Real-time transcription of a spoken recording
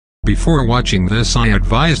Before watching this, I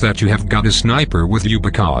advise that you have got a sniper with you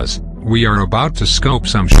because we are about to scope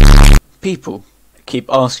some People keep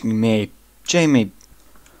asking me, Jamie,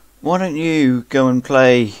 why don't you go and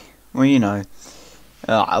play, well, you know,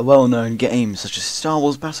 a well-known game such as Star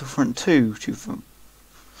Wars Battlefront 2,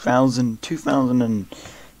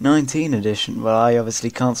 2019 edition? Well, I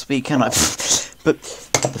obviously can't speak, can I? But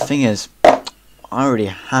the thing is, I already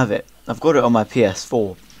have it. I've got it on my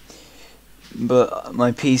PS4. But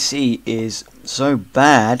my PC is so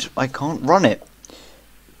bad, I can't run it.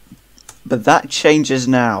 But that changes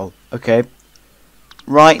now, okay?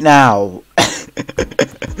 Right now.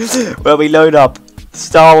 Where we load up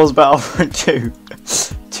Star Wars Battlefront 2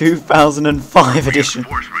 2005 edition.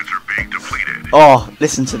 Oh,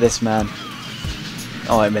 listen to this, man.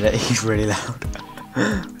 Oh, wait a minute, he's really loud.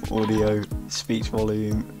 Audio, speech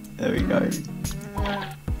volume. There we go.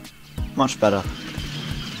 Much better.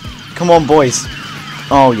 Come on, boys.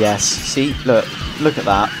 Oh, yes. See? Look at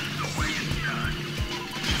that.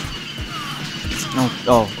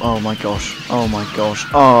 Oh my gosh. Oh my gosh.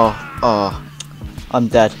 Oh. I'm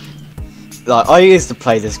dead. Like, I used to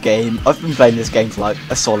play this game. I've been playing this game for like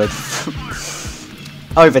a solid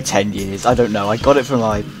over 10 years. I don't know. I got it for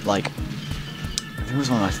my, like, I think it was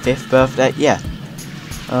on my 5th birthday. Yeah.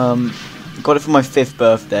 Got it for my 5th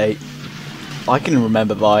birthday. I can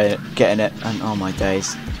remember getting it, and oh my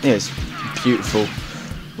days. It was beautiful.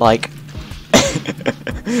 Like,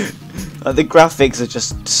 like the graphics are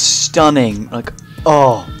just stunning. Like,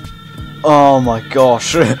 oh my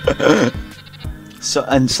gosh. So,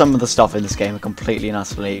 and some of the stuff in this game are completely and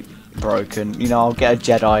utterly broken. You know, I'll get a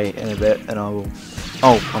Jedi in a bit, and I will.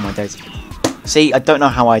 Oh my days. See, I don't know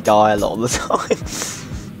how I die a lot of the time.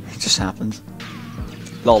 It just happens.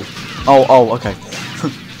 Lol. Oh, okay.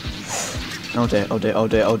 Oh dear.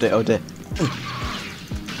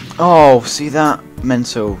 Oh, see that?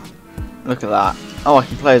 Mental. Look at that. Oh, I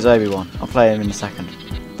can play as Obi-Wan. I'll play him in a second.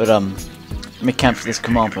 But, let me capture this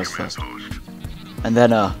command post first. And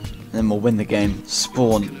then we'll win the game.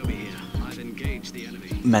 Spawn.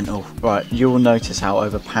 Mental. Right, you'll notice how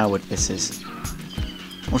overpowered this is.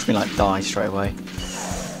 Watch me, like, die straight away.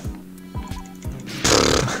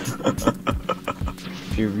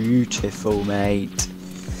 Beautiful, mate.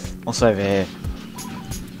 What's over here?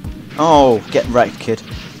 Oh, get wrecked, kid.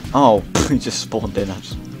 Oh, he just spawned in.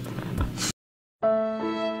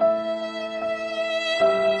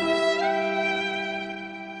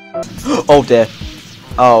 Oh dear.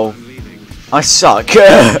 Oh. I suck.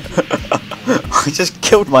 I just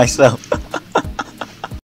killed myself.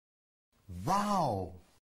 Wow.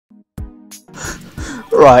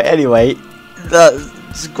 Right, anyway.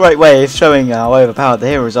 That's a great way of showing how overpowered the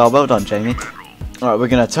heroes are. Well done, Jamie. Alright, we're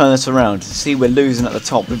going to turn this around. See, we're losing at the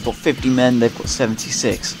top. We've got 50 men, they've got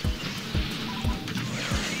 76.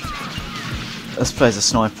 Let's play as a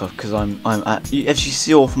sniper, because as you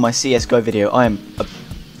saw from my CSGO video, I am a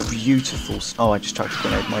beautiful... Oh, I just tried to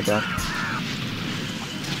grenade my dad.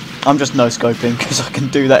 I'm just no-scoping, because I can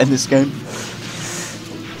do that in this game.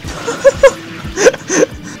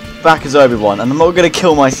 Back as Obi-Wan, and I'm not going to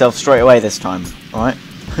kill myself straight away this time, alright?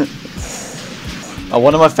 Oh,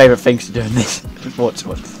 one of my favourite things to do in this... Watch.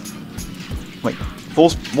 Wait,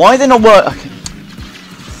 force... Why are they not work... Okay.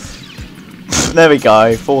 There we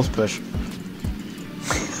go, force push.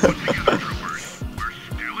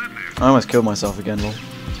 I almost killed myself again, lol.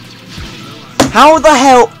 How the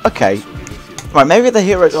hell... Okay. Right, maybe the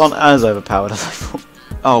heroes aren't as overpowered as I thought.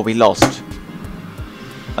 Oh, we lost.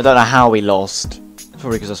 I don't know how we lost.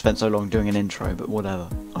 Probably because I spent so long doing an intro, but whatever.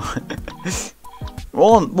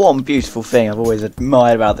 One beautiful thing I've always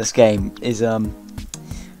admired about this game is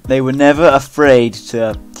they were never afraid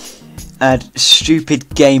to add stupid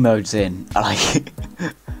game modes in. Like,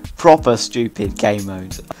 proper stupid game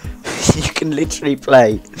modes. You can literally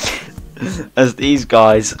play as these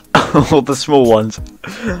guys, or the small ones.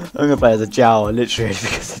 I'm gonna play as a Jawa, literally,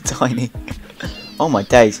 because they're tiny. Oh my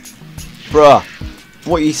days. Bruh,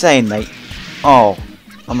 what are you saying, mate? Oh,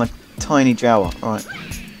 I'm a tiny Jawa, right.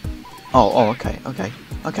 Oh, okay.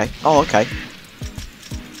 Oh, okay.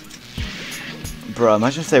 Bro,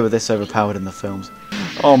 imagine if they were this overpowered in the films.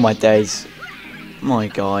 Oh my days. My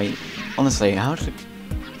guy. Honestly, how did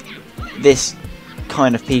this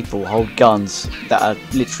kind of people hold guns that are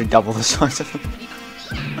literally double the size of them?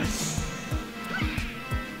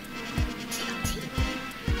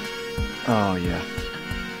 Oh yeah.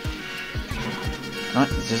 Right,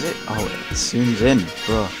 this is it? Oh, it zooms in,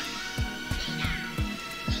 bro.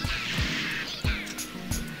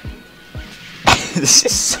 This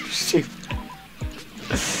is so stupid.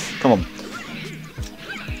 Come on.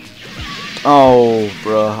 Oh,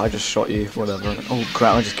 bruh, I just shot you. Whatever. Oh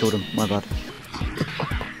crap, I just killed him. My bad.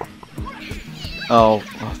 Oh.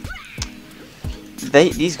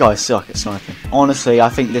 These guys suck at sniping. Honestly, I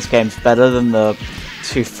think this game's better than the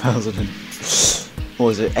 2000 and, what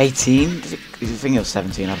was it, 18? I think it was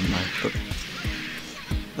 17, I don't know. But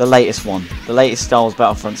the latest one. The latest Star Wars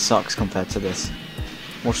Battlefront sucks compared to this.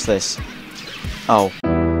 Watch this. Oh.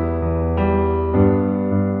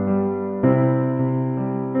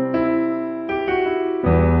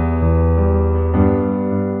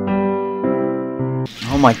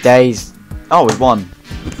 Oh my days. Oh, we won.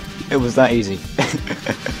 It was that easy.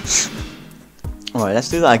 Alright, let's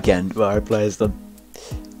do that again, where I play as the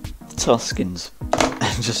Tuskens.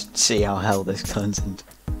 And just see how hell this turns into.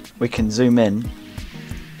 We can zoom in.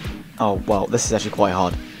 Oh, well, this is actually quite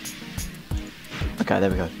hard. Okay, there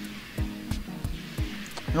we go.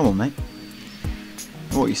 Come on, mate.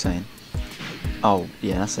 What are you saying? Oh,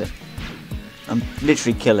 yeah, that's it. I'm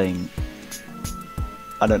literally killing...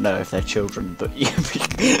 I don't know if they're children, but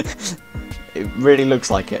it really looks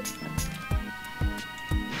like it.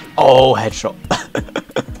 Oh, headshot.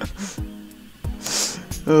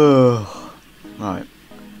 Oh. Right,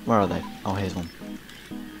 where are they? Oh, here's one.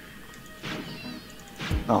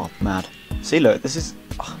 Oh, mad. See, look, this is...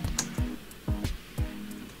 Oh.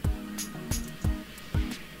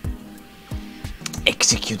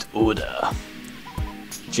 Execute order.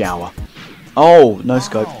 Jawa. Oh, no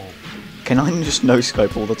scope. Can I just no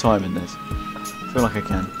scope all the time in this? I feel like I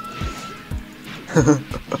can.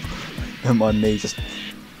 Don't mind me just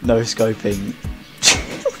no scoping.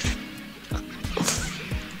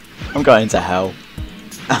 I'm going to hell.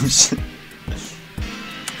 I'm just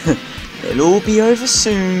it'll all be over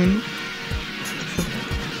soon.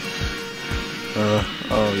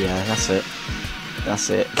 Oh yeah, that's it. That's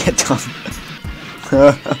it. Get done.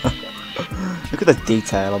 Look at the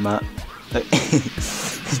detail on that. Like,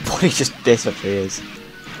 his body just disappears.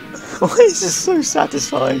 Why is this so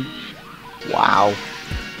satisfying? Wow.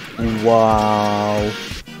 Wow.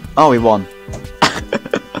 Oh, we won.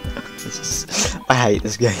 I hate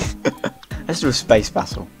this game. Let's do a space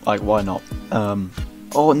battle. Like, why not?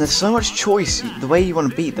 Oh, and there's so much choice. The way you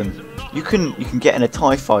want to beat them, you can get in a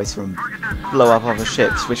TIE fighter and blow up other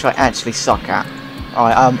ships, which I actually suck at.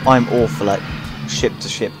 I'm awful at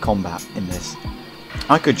ship-to-ship combat in this.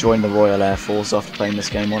 I could join the Royal Air Force after playing this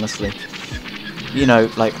game, honestly. You know,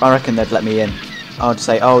 like, I reckon they'd let me in. I'd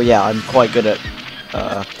say, oh yeah, I'm quite good at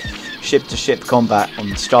ship-to-ship combat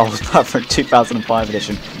on Star Wars Battlefront 2005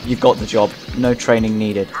 edition. You've got the job. No training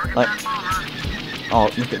needed. Like, oh,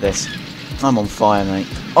 look at this. I'm on fire, mate.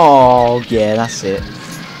 Oh, yeah, that's it.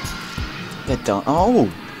 Get done.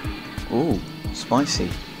 Oh! Ooh, spicy.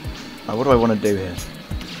 What do I want to do here?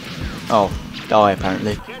 Oh, die,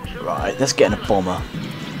 apparently. Right, let's get in a bomber.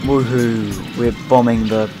 Woohoo! We're bombing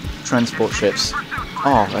the transport ships.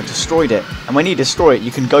 Oh, I destroyed it. And when you destroy it,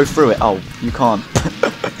 you can go through it. Oh, you can't.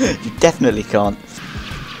 You definitely can't.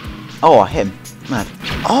 Oh, I hit him. Mad.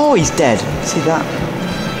 Oh, he's dead. See that?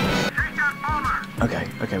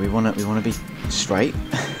 Okay, we wanna be straight.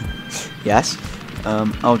 Yes.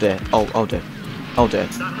 Oh dear. Oh dear. Oh dear.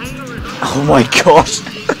 Oh my gosh.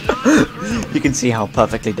 You can see how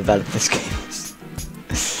perfectly developed this game is.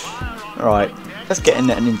 Alright, let's get in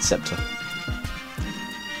an interceptor.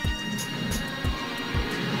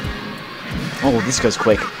 Oh, this goes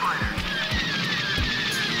quick.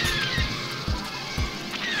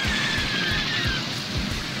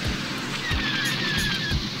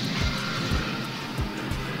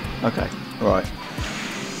 Okay, right.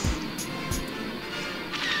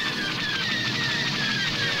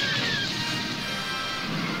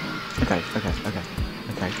 Okay.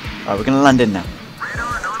 Alright, we're gonna land in now.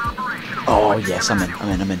 Oh yes, I'm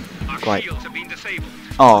in. Great.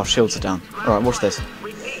 Oh, shields are down. Alright, watch this.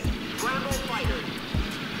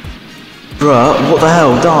 Bruh, what the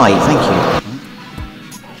hell? Die, thank you.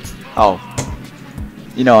 Oh.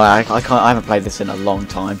 You know, I haven't played this in a long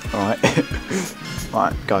time, alright?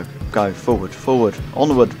 Right, go, forward,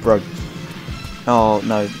 onward, bro. Oh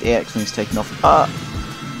no, the X-Wing's taking off.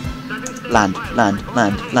 Land.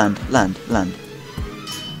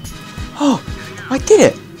 Oh, I did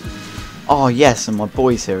it! Oh yes, and my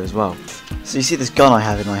boy's here as well. So you see this gun I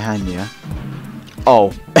have in my hand, yeah?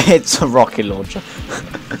 Oh, it's a rocket launcher.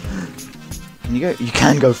 And you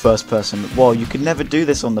can go first person. Well, you could never do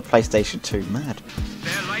this on the PlayStation 2. Mad.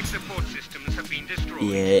 Their life support systems have been destroyed.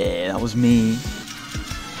 Yeah, that was me.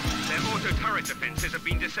 Their auto turret defenses have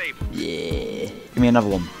been disabled. Yeah. Give me another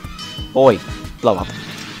one. Boy, blow up.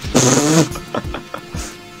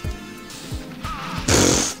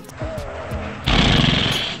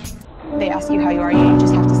 They ask you how you are, you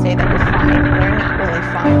just have to say say that you're fine, and you're not really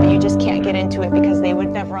fine, but you just can't get into it because they would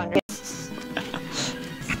never understand.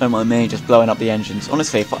 Don't mind me just blowing up the engines.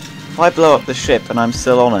 Honestly, if I blow up the ship and I'm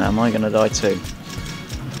still on it, am I gonna die too?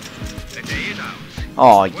 The day is out.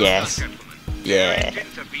 Oh, Well yes. done, gentlemen. Yeah. Their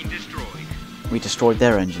engines have been destroyed. We destroyed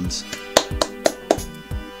their engines.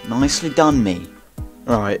 Nicely done, me.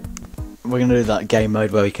 Right, we're gonna do that game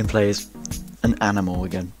mode where we can play as an animal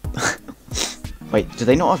again. Wait, do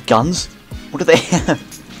they not have guns? What do they have?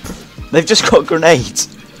 They've just got grenades.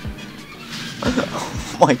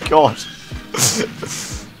 Oh my god.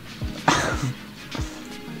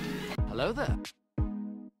 Hello there.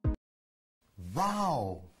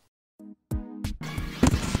 Wow.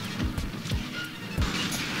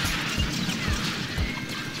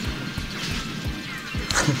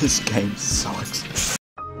 This game sucks.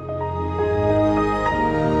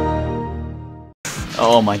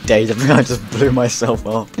 Oh my days, I think I just blew myself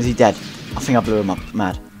up. Is he dead? I think I blew him up.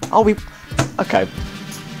 Mad. Oh, we... Okay.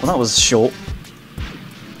 Well, that was short.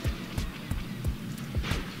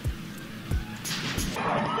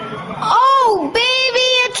 Oh, baby,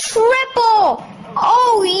 a triple!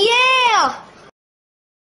 Oh, yeah!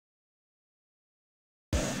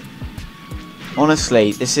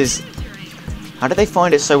 Honestly, this is... How did they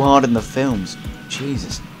find it so hard in the films?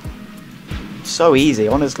 Jesus. So easy,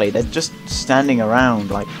 honestly. They're just standing around,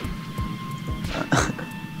 like...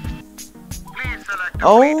 Please select a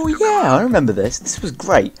Oh, fleet to yeah, I remember this. This was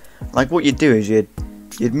great. Like, what you'd do is you'd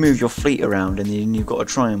move your fleet around and then you've got to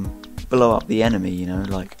try and blow up the enemy, you know,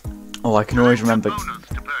 like... Oh, I can always remember... bonus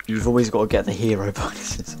to purchase. You've always got to get the hero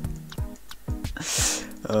bonuses.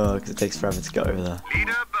 Oh, because it takes forever to get over there.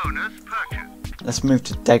 Leader bonus purchased. Let's move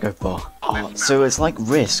to Dagobah. Oh, so it's like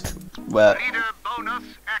Risk, where... Leader bonus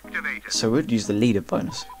activated. So we'd use the leader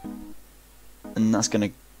bonus. And that's going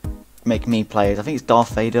to make me play as... I think it's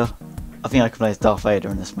Darth Vader. I think I can play as Darth Vader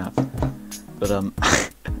in this map. But,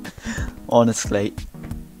 honestly...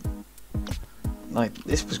 Like,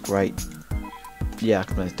 this was great. Yeah, I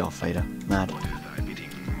can play as Darth Vader. Mad.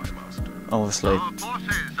 Obviously. Our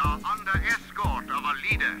forces are under escort of a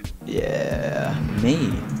leader. Yeah,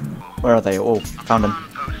 me. Where are they? Oh, found them.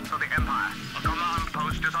 Command post for the Empire. A command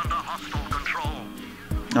post is under hostile control.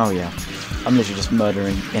 Oh yeah. I'm literally just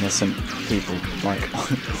murdering innocent people. Like,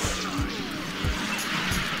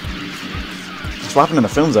 that's what happened in the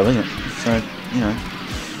films, though, isn't it? So, you know.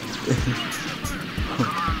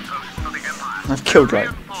 Command post for the Empire. I've killed like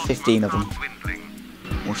 15 of them. Dwindling.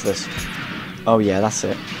 What's this? Oh yeah, that's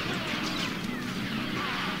it.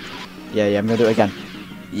 Yeah, I'm gonna do it again.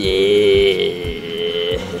 Yeah.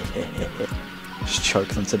 Just choke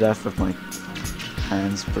them to death with my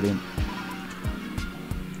hands. Brilliant.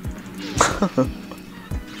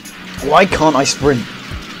 Why can't I sprint?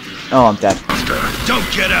 Oh, I'm dead. Don't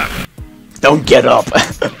get up. Don't get up!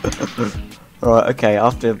 Right, okay,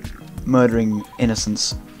 after murdering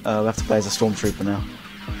innocents, we have to play as a stormtrooper now.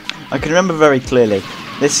 I can remember very clearly,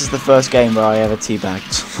 this is the first game where I ever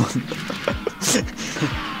teabagged someone.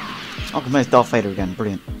 Oh, I can play as Darth Vader again,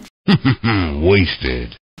 brilliant.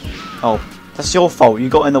 Wasted. Oh, that's your fault, you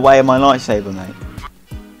got in the way of my lightsaber, mate.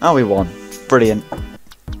 Oh, we won. Brilliant.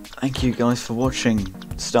 Thank you guys for watching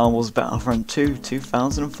Star Wars Battlefront 2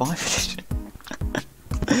 2005 edition.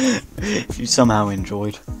 If you somehow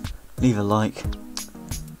enjoyed, leave a like.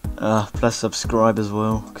 Press subscribe as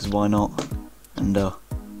well, because why not? And,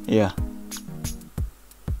 yeah.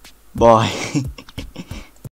 Bye.